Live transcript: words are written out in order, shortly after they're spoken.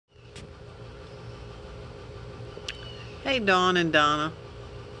Hey Dawn and Donna,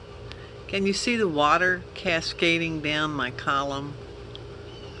 can you see the water cascading down my column?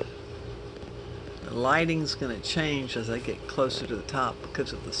 The lighting's going to change as I get closer to the top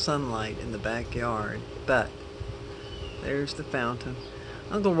because of the sunlight in the backyard, but there's the fountain.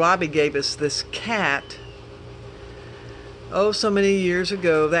 Uncle Robbie gave us this cat. Oh, so many years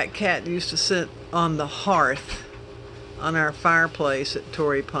ago, that cat used to sit on the hearth on our fireplace at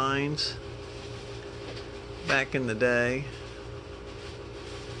Torrey Pines back in the day.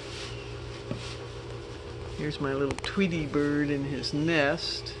 Here's my little Tweety bird in his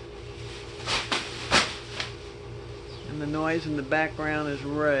nest. And the noise in the background is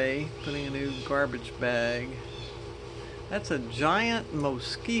Ray putting a new garbage bag. That's a giant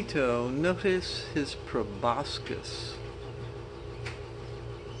mosquito. Notice his proboscis.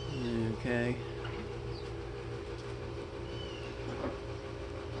 Okay.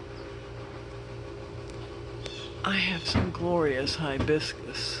 I have some glorious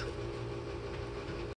hibiscus.